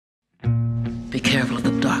Be careful of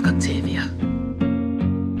the dark, Octavia.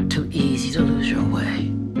 Too easy to lose your way.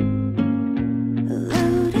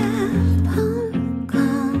 Load of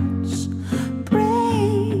pumpkins,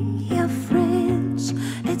 bring your friends.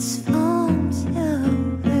 It's fun to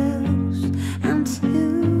lose and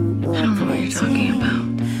to I don't know what you're talking about.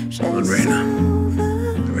 Blodreina,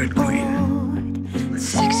 the Red Queen.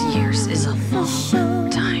 6 years is a long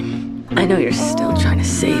time. I know you're still trying to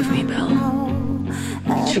save me, Belle.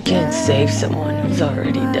 But you can't save someone who's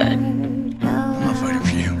already dead. I'm not fighting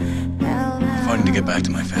for you. I'm fighting to get back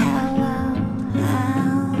to my family.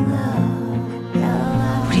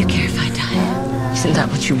 What do you care if I die? Isn't that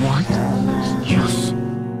what you want? Yes.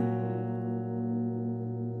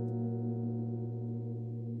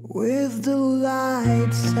 With the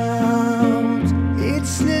lights out,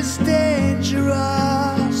 it's less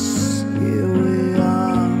dangerous. Here we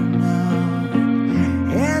are now.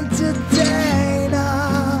 Entertain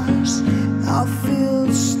us. I feel